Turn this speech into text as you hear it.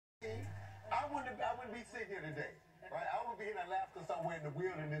wouldn't be sitting here today. Right? I would be in Alaska somewhere in the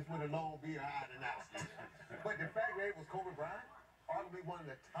wilderness with a long beer hiding out. But the fact that it was Kobe Bryant, arguably one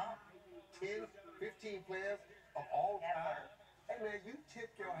of the top 10, 15 players of all time. Hey, man, you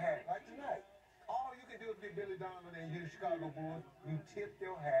tip your hat like tonight. All you can do is be Billy Donovan and you, the Chicago Bulls. You tip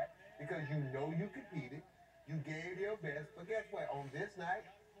your hat because you know you competed. You gave your best. But guess what? On this night,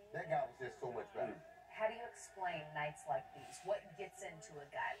 that guy was just so much better. How do you explain nights like these? What gets into a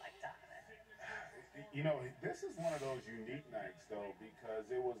guy like Donovan? You know, this is one of those unique nights, though, because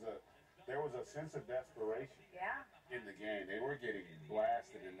there was a sense of desperation in the game. They were getting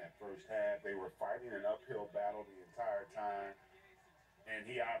blasted in that first half. They were fighting an uphill battle the entire time, and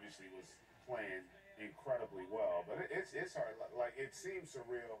he obviously was playing incredibly well. But it's hard. Like, it seems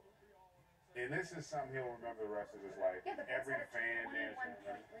surreal, and this is something he'll remember the rest of his life. Yeah, but every fan there.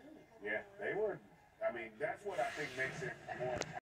 Yeah, they were. I mean, that's what I think makes it more.